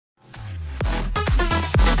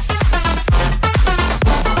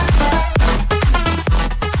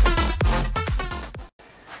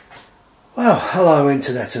hello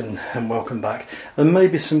internet and welcome back. There may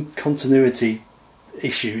be some continuity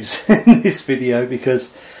issues in this video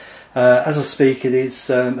because as I speak it is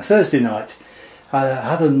a Thursday night. I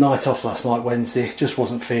had a night off last night, Wednesday, just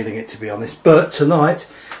wasn't feeling it to be honest, but tonight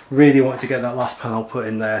really wanted to get that last panel put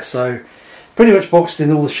in there, so pretty much boxed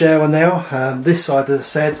in all the shower now. This side, as I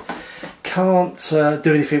said, can't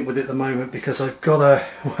do anything with it at the moment because I've got a,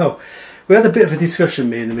 well, we had a bit of a discussion,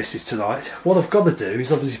 me and the missus, tonight. What I've got to do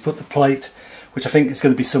is obviously put the plate, which I think is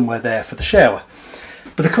going to be somewhere there for the shower.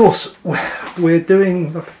 But of course, we're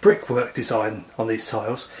doing like a brickwork design on these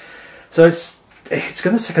tiles, so it's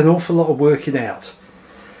going to take an awful lot of working out.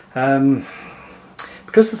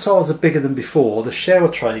 Because the tiles are bigger than before, the shower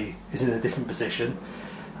tray is in a different position,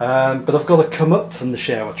 but I've got to come up from the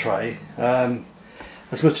shower tray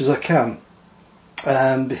as much as I can,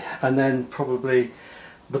 and then probably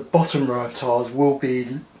the bottom row of tiles will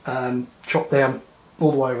be chopped down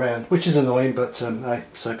all the way around, which is annoying, but hey,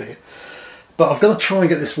 so be it. But I've got to try and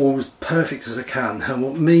get this wall as perfect as I can, and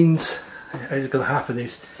what means is going to happen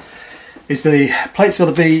is the plate's got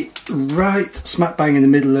to be right smack bang in the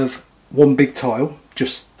middle of one big tile,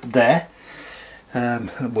 just there.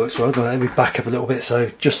 That works well. Let me back up a little bit, so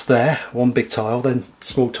just there, one big tile, then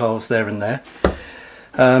small tiles there and there,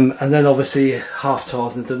 and then obviously half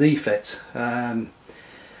tiles underneath it. The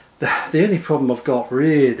only problem I've got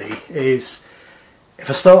really is if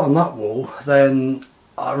I start on that wall, then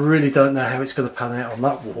I really don't know how it's going to pan out on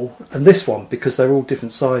that wall and this one, because they're all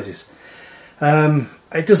different sizes.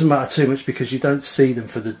 It doesn't matter too much because you don't see them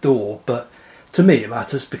for the door, but to me it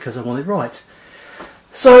matters because I want it right.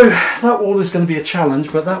 So that wall is going to be a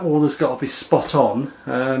challenge, but that wall has got to be spot on.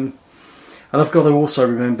 And I've got to also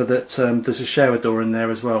remember that there's a shower door in there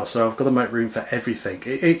as well, so I've got to make room for everything.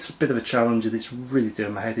 It's a bit of a challenge and it's really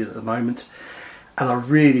doing my head in at the moment, and I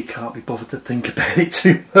really can't be bothered to think about it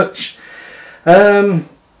too much.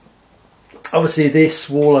 Obviously this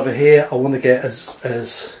wall over here I want to get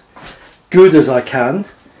as good as I can,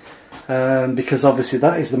 because obviously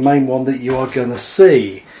that is the main one that you are going to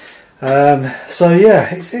see. So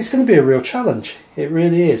yeah, it's going to be a real challenge, it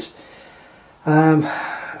really is. And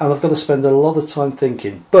I've got to spend a lot of time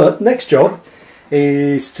thinking. But next job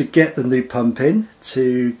is to get the new pump in,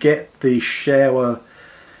 to get the shower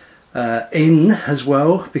in as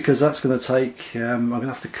well, because that's going to take, I'm going to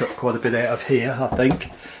have to cut quite a bit out of here, I think,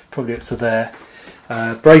 probably up to there.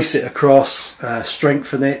 Brace it across,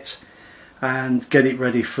 strengthen it, and get it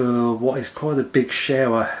ready for what is quite a big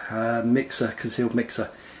shower mixer, concealed mixer.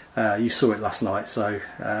 You saw it last night, so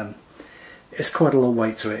it's quite a long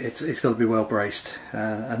weight to it. It's got to be well braced,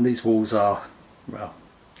 and these walls are, well,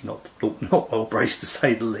 not well braced to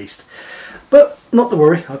say the least. But not to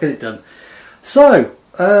worry, I'll get it done. So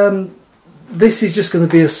this is just going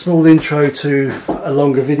to be a small intro to a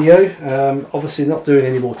longer video. Obviously not doing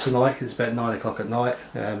any more tonight because it's about 9 o'clock at night.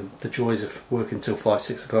 The joys of working till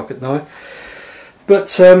 5-6 o'clock at night.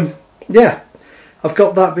 But yeah, I've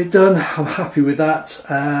got that bit done. I'm happy with that.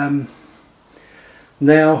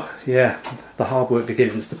 Now, yeah, the hard work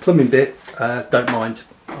begins. The plumbing bit, don't mind,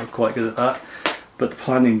 I'm quite good at that. But the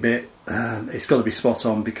planning bit, it's got to be spot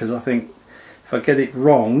on, because I think if I get it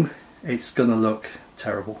wrong, it's going to look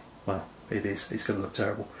terrible. Well, it is, it's going to look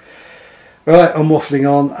terrible. Right, I'm waffling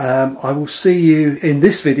on. I will see you in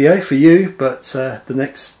this video for you, but the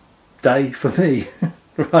next day for me.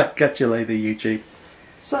 Right, catch you later, YouTube.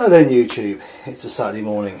 So then, YouTube, it's a Saturday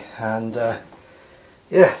morning, and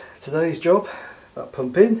yeah, today's job, that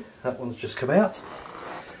pump in, that one's just come out.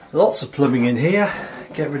 Lots of plumbing in here.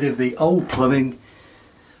 Get rid of the old plumbing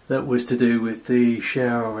that was to do with the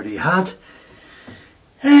shower I already had,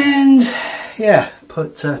 and yeah,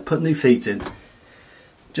 put new feet in.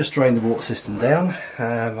 Just drained the water system down.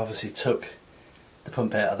 Obviously took the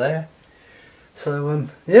pump out of there. So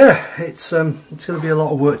yeah, it's going to be a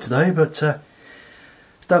lot of work today, but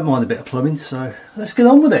don't mind a bit of plumbing. So let's get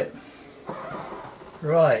on with it.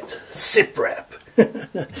 Right, SIP rep.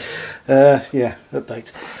 Yeah,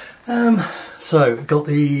 update. So got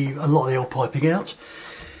a lot of the old piping out.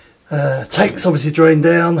 Tanks obviously drained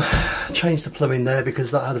down. Changed the plumbing there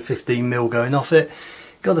because that had a 15mm going off it.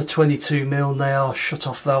 Got a 22mm now shut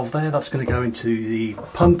off valve there. That's going to go into the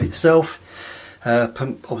pump itself.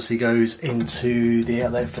 Pump obviously goes into the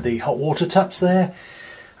outlet for the hot water taps there,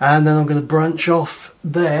 and then I'm going to branch off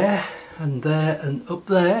there and up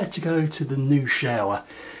there to go to the new shower.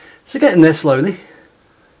 So getting there slowly.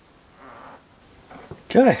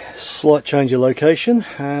 Okay, slight change of location,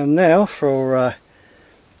 and now for a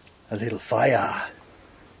little fire.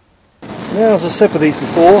 Now, as I said with these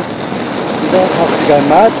before, you don't have to go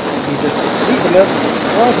mad, you just heat them up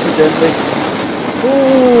nice and gently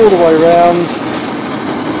all the way around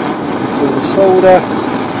until the solder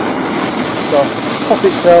starts to pop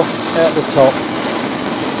itself out the top.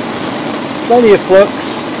 Plenty of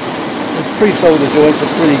flux. Those pre-solder joints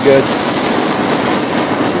are pretty good.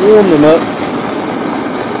 Just warm them up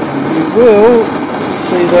and you will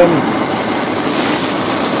see them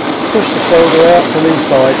push the solder out from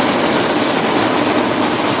inside.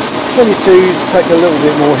 22s take a little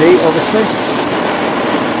bit more heat obviously,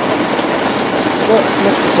 but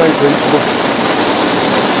much the same principle.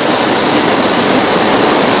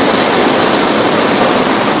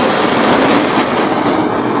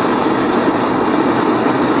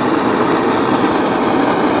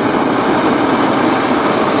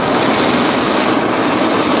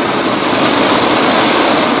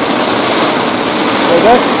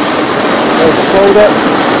 There's the solder,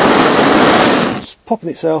 just popping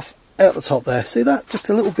itself out the top there. See that? Just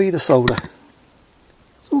a little bead of solder.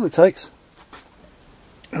 That's all it takes.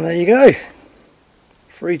 And there you go.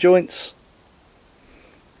 3 joints,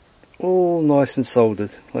 all nice and soldered.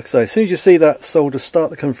 Like I say, as soon as you see that solder start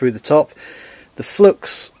to come through the top, the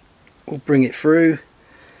flux will bring it through,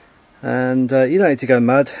 and you don't need to go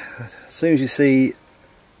mad. As soon as you see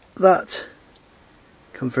that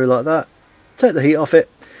come through like that, take the heat off it,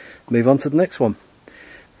 move on to the next one.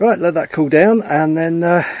 Right, let that cool down and then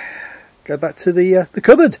go back to the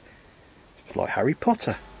cupboard, like Harry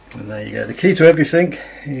Potter. And there you go. The key to everything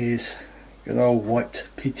is good old white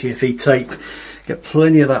PTFE tape. Get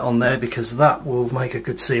plenty of that on there because that will make a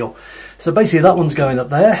good seal. So basically that one's going up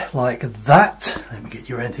there like that. Let me get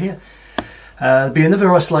your end here. There'll be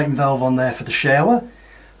another isolating valve on there for the shower.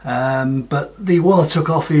 But the one I took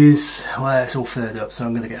off is, well, it's all furred up, so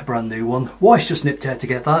I'm going to get a brand new one. Wife's just nipped out to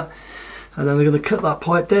get that, and then I'm going to cut that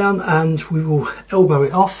pipe down and we will elbow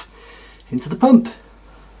it off into the pump.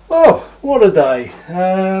 Oh, what a day.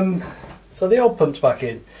 So the old pump's back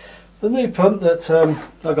in. The new pump that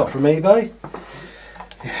I got from eBay,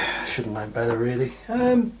 yeah, should have known better really,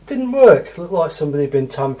 didn't work. Looked like somebody had been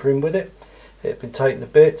tampering with it. It had been taken to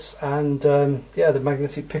bits, and yeah, the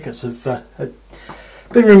magnetic pickets have had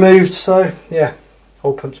been removed, so yeah,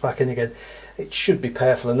 old pump's back in again. It should be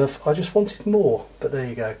powerful enough. I just wanted more, but there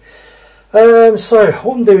you go. So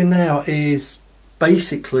what I'm doing now is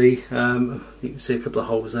basically, you can see a couple of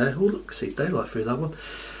holes there. Oh look, see daylight through that one.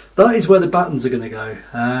 That is where the battens are going to go.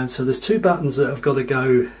 So there's 2 battens that have got to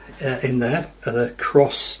go in there and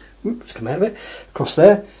across. Let's come out of it. Across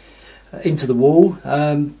there into the wall.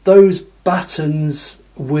 Those battens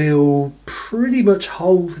will pretty much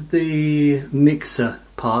hold the mixer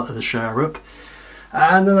part of the shower up,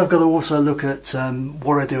 and then I've got to also look at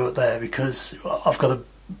what I do up there, because I've got a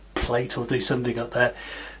plate or do something up there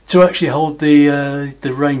to actually hold the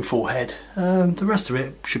rainfall head. The rest of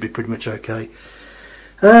it should be pretty much okay.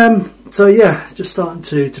 So yeah, just starting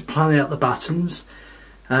to plan out the battens,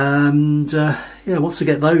 and yeah, once I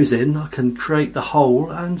get those in I can create the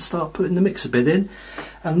hole and start putting the mixer bit in.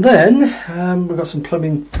 And then we've got some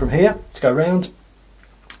plumbing from here to go round.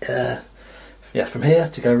 Yeah, from here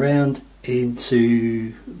to go round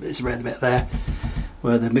into, it's around about there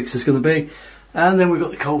where the mixer's going to be. And then we've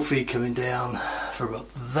got the cold feed coming down from up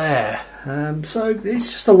there. So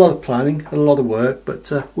it's just a lot of planning, a lot of work,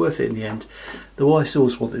 but worth it in the end. The wife's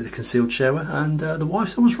always wanted a concealed shower, and the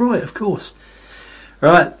wife's always right, of course.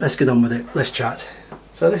 Right, let's get on with it. Let's chat.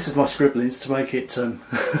 So this is my scribblings to make it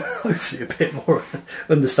hopefully a bit more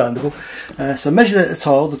understandable. So measured at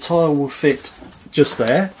the tile will fit just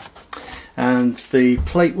there, and the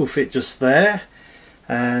plate will fit just there,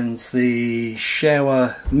 and the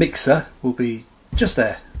shower mixer will be just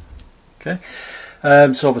there. Okay.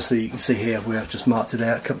 So obviously you can see here we have just marked it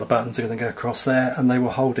out. A couple of buttons are going to go across there and they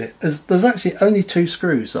will hold it. There's actually only 2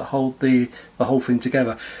 screws that hold the whole thing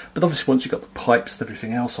together, but obviously once you've got the pipes and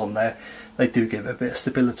everything else on there, they do give it a bit of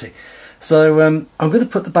stability. So I'm going to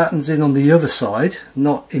put the battens in on the other side,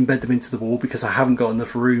 not embed them into the wall, because I haven't got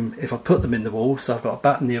enough room if I put them in the wall. So I've got a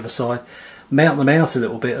batten the other side, mount them out a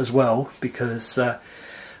little bit as well, because well,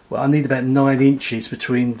 I need about 9 inches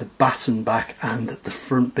between the batten back and the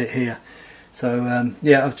front bit here. So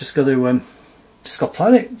yeah, I've just got to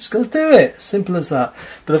plan it, just got to do it, simple as that.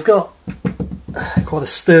 But I've got quite a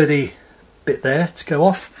sturdy bit there to go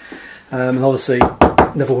off, and obviously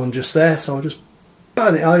another one just there, so I'll just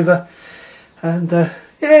batten it over, and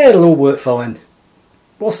yeah, it'll all work fine.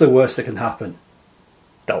 What's the worst that can happen?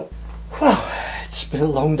 Don't. Well, it's been a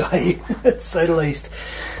long day to say the least.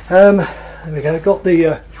 There we go, got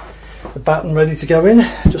the batten ready to go in,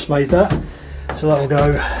 just made that, so that'll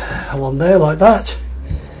go along there like that,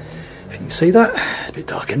 if you can see that. It's a bit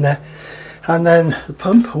dark in there. And then the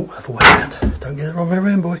pump, oh, have a way around, don't get it wrong way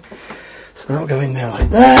around, boy. So that'll go in there like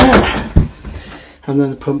that, and then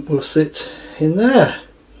the pump will sit in there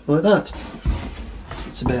like that. So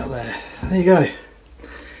it's about there. There you go.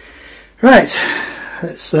 Right,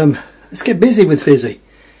 let's get busy with Fizzy.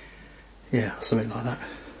 Yeah, something like that.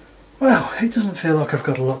 Well, it doesn't feel like I've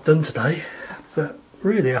got a lot done today, but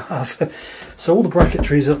really I have. So all the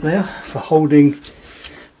bracketry's up now for holding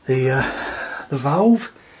the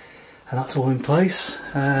valve, and that's all in place.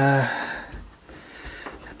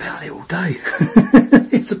 About it all day.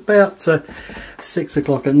 It's about 6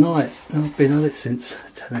 o'clock at night. I've been at it since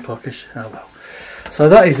 10 o'clock-ish. Oh well. So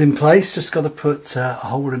that is in place. Just got to put a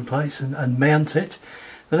hole in place and mount it.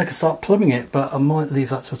 Then I can start plumbing it, but I might leave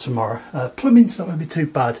that till tomorrow. Plumbing's not going to be too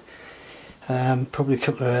bad. Probably a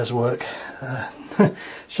couple of hours work.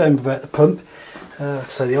 Shame about the pump.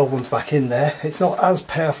 So the old one's back in there. It's not as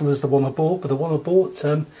powerful as the one I bought, but the one I bought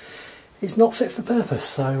is not fit for purpose.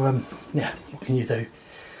 So yeah, what can you do?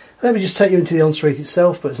 Let me just take you into the En Suite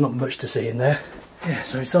itself, but there's not much to see in there. Yeah,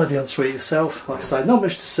 so inside the En Suite itself, like I say, not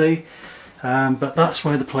much to see, but that's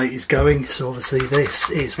where the plate is going. So obviously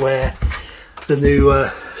this is where the new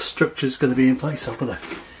structure is going to be in place. So I'm going to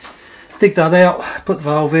dig that out, put the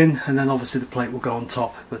valve in, and then obviously the plate will go on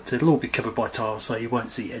top, but it'll all be covered by tiles, so you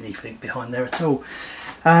won't see anything behind there at all.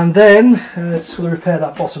 And then just going to repair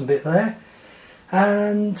that bottom bit there,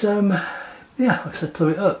 and yeah, like I said,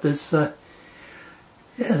 plumb it up. There's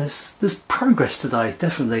progress today,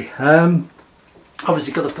 definitely.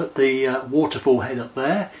 Obviously got to put the waterfall head up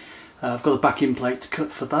there. I've got a backing plate to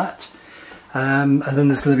cut for that, and then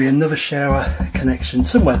there's going to be another shower connection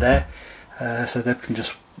somewhere there, so Deb can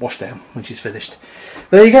just wash down when she's finished.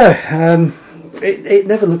 There you go. It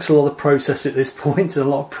never looks a lot of process at this point, a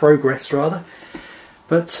lot of progress rather,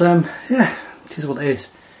 but yeah, it is what it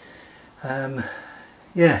is.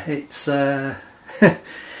 Yeah, it's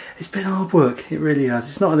it's been hard work, it really has.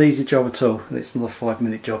 It's not an easy job at all, and it's not a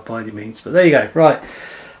 5-minute job by any means, but there you go. Right,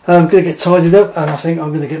 I'm going to get tidied up, and I think I'm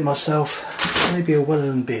going to get myself maybe a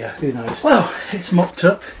Wellerman beer, who knows. Well, it's mocked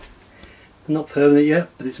up, not permanent yet,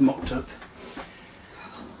 but it's mocked up.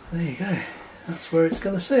 There you go, that's where it's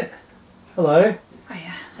going to sit. Hello. Oh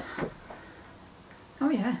yeah.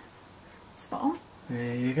 Oh yeah, spot on.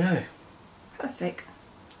 There you go. Perfect.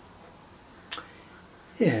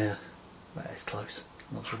 Yeah, well, it's close.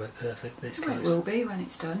 I'm not sure about perfect, but it's close. It will be when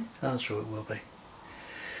it's done. I'm sure it will be.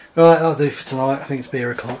 Right, that'll do for tonight. I think it's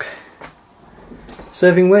beer o'clock.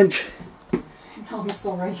 Serving wench. I'm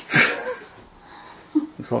sorry.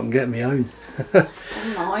 Looks like I can get my own.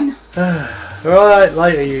 And mine. Right,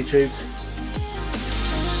 later YouTubes.